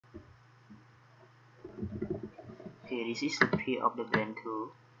Okay, this is the peer of the brand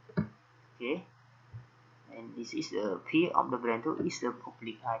 2. Okay, and this is the peer of the brand 2 is the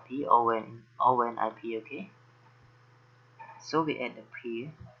public IP or when IP. Okay, so we add the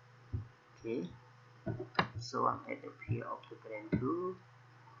peer. Okay, so I'm at the peer of the brand 2.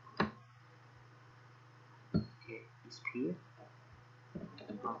 Okay, this peer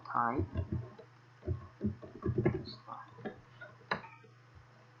on type.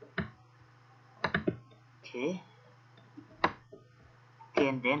 Okay,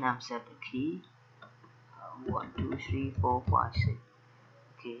 and then I'm set the key 1 2 3 4 5 6.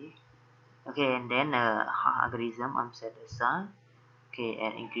 Okay, and then algorithm I'm set aside. Okay,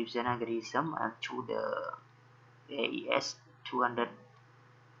 and encryption algorithm I'm choose the AES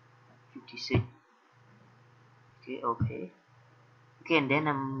 256. Okay, and then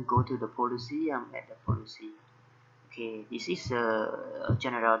I'm go to the policy. I'm at the policy. Okay, this is a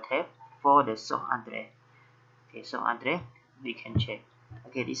general tab for the source address. Okay, source address we can check.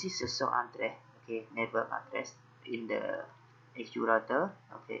 Okay, this is the source address. Okay, network address in the XU router.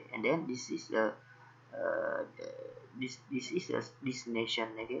 Okay, and then this is the this is the destination.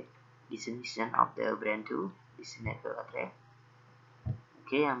 Okay, destination of the brand 2. This network address.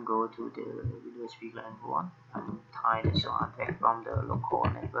 Okay, I'm go to the Windows VPN 1. I'm tie the source address from the local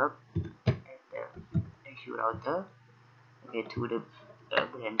network at the XU router. Okay, to the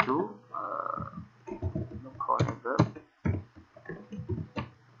brand 2 local network.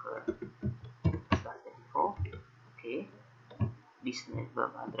 /34. Okay, this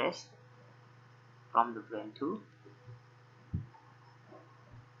network address from the brand 2.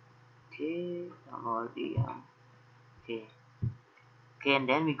 Okay, I'm already okay, and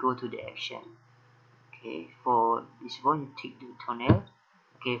then we go to the action. Okay, for this one you tick the tunnel.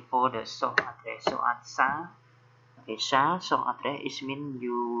 Okay, for the source address, so at SAR. Okay, SAR source address is mean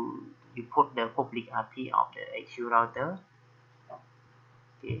you put the public IP of the XU router.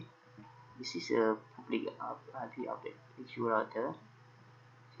 Okay, this is a public IP of the XU router.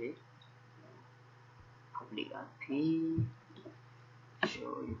 Okay, public IP.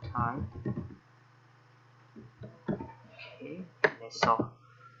 Show you time. Okay, let's solve.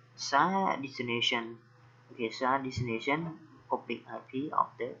 SAR destination. Okay, SAR destination public IP of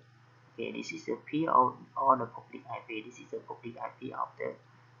the. Okay, this is the P or the public IP. This is the public IP of the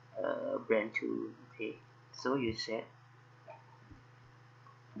brand 2. Okay, so you set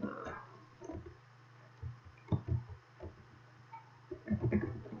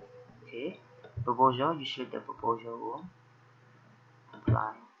okay, proposal. You select the proposal one.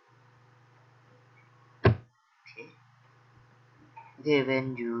 Apply. Okay,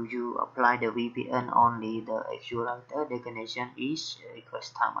 when you apply the VPN only the actual router, the connection is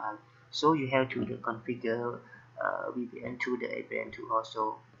request time out. So you have to configure VPN to the brand 2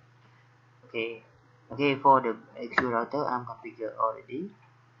 also. Okay, for the actual router I'm configured already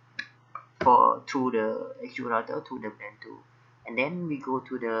for to the actual router to the brand 2, and then we go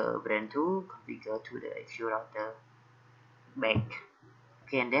to the brand 2 configure to the actual router back.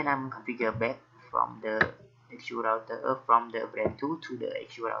 Okay, and then I'm configure back from the actual router from the brand 2 to the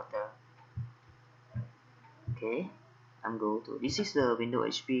actual router. Okay, I'm go to this is the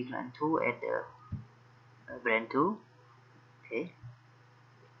Windows HP client 2 at the brand 2. Okay,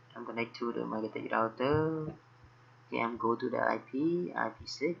 I'm connect to the Mikrotik router. Okay, I'm go to the IP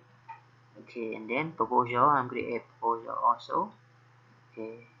IPSec. Okay, and then proposal I'm create proposal also.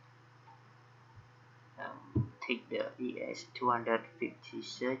 Okay, take the ES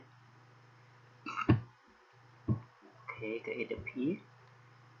 256. Okay, create the P.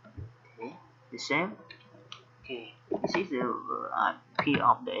 Okay, the same. Okay, this is the IP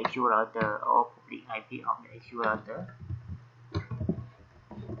of the actual router or public IP of the actual router.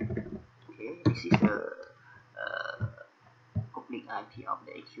 Okay, this is the public IP of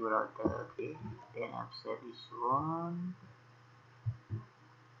the actual router. Okay, then I've set this one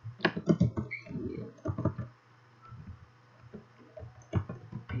here.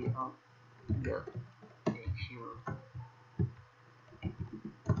 IP of the actual.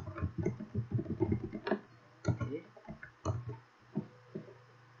 Okay.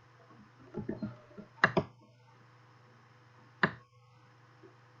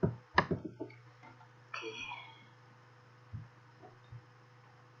 Okay.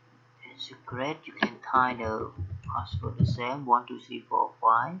 That's great. You can tie the password the same 1 2 3 4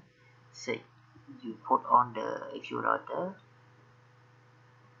 5 6. You put on the actual router.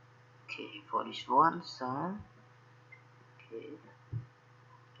 Okay, for this one, so okay,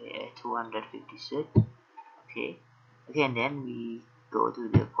 256. Okay, and then we go to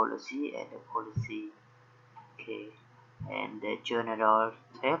the policy and the policy. Okay, and the general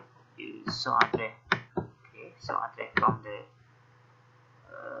tab is so address. Okay, so address from the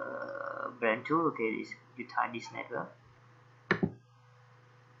brand 2. Okay, you type this network. Okay,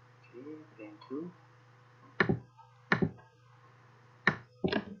 brand 2.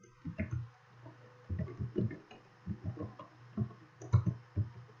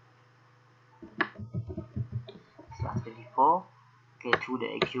 Slash 24. Okay, to the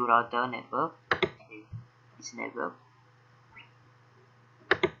AQ router network. Okay, this network.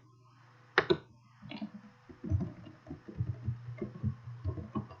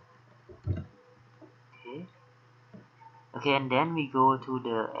 Okay. Okay, and then we go to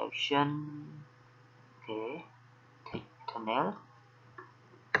the action. Okay, take tunnel.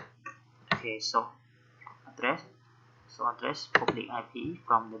 Okay, so address public IP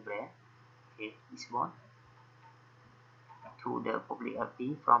from the brand. Okay, this one to the public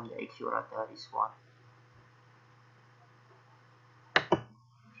IP from the AQ router. This one.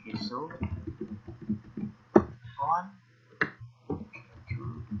 Okay, so 1,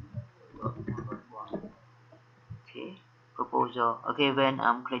 2, 1. Okay, proposal. Okay, when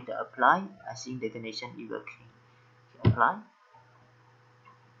I'm click the apply, I think the connection is working. Okay, apply.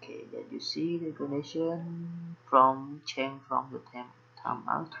 Okay, then you see the connection from change from the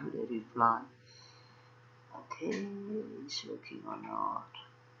timeout to the reply. Okay, it's working or not.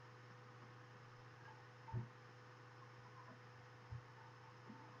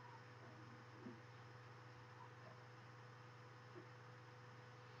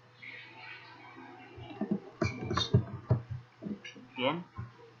 Okay, so again.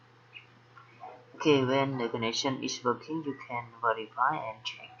 Okay, when the connection is working, you can verify and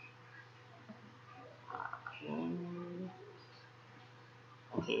check. Okay.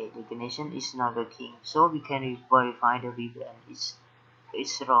 Okay, the connection is not working, so we can verify the VPN is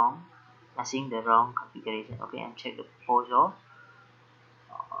wrong. I think the wrong configuration. Okay, and check the proposal.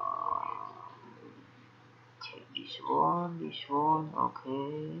 Check this one.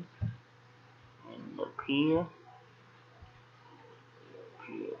 Okay, and the peer,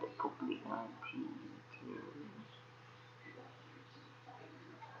 the public IP.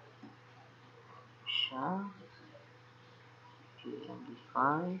 Sure.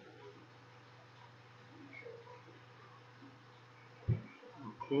 MD5.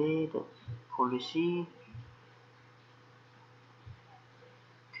 Okay, the policy.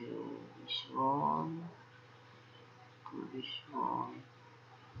 Okay, this one to this one.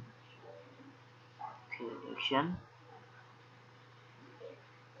 Okay, action.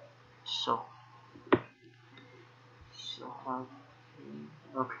 So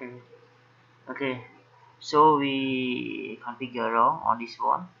okay. Okay, so we configure on this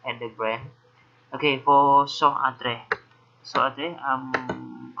one and the brand. Okay, for source address. So address I'm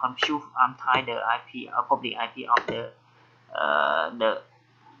type the IP public IP of the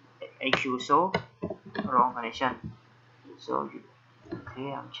AQ, so wrong connection. So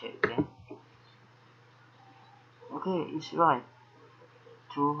okay, I'm checking. Okay, it's right.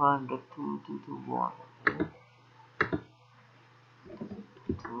 202.221.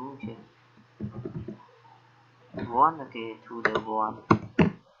 Okay. 1. Okay, to the 1.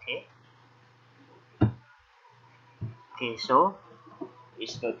 Okay. Okay, so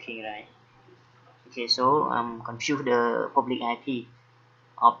it's working, right? Okay, so compute the public IP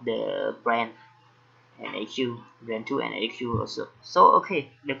of the brand and AQ, brand 2 and AQ also. So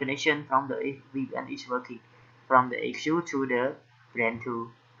okay, the connection from the VPN is working from the AQ to the brand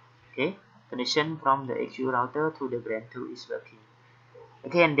 2. Okay, connection from the AQ router to the brand 2 is working.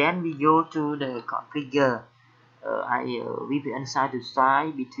 Okay, and then we go to the configure VPN side to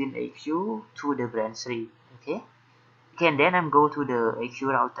side between AQ to the brand 3. Okay. Okay, and then I'm go to the AQ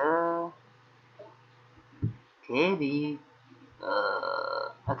router. Okay,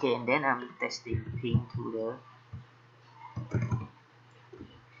 okay, and then I'm testing ping to the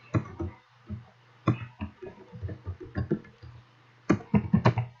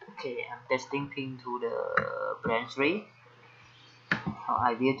okay, I'm testing ping to the brand 3. How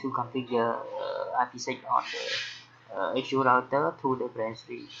I will to configure IPsec on the AQ router to the brand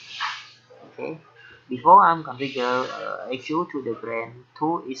 3. Okay, before I'm configure AQ to the brand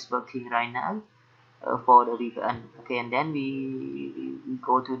 2 is working right now. For the VPN. Okay, and then we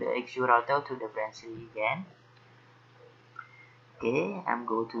go to the AQ router to the brand 3 again. Okay, I'm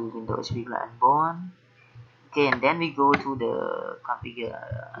go to Windows SP client born. Okay, and then we go to the configure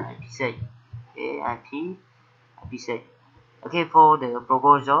IPsec. Okay, IPsec. Okay, for the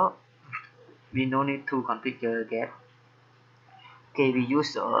proposal, we no need to configure get. Okay, we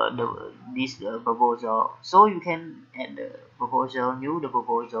use this proposal, so you can add the proposal new. The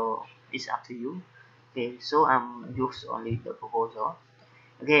proposal is up to you. Okay, so I'm use only the proposal.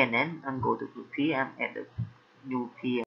 Okay, and then I'm go to PM add the UP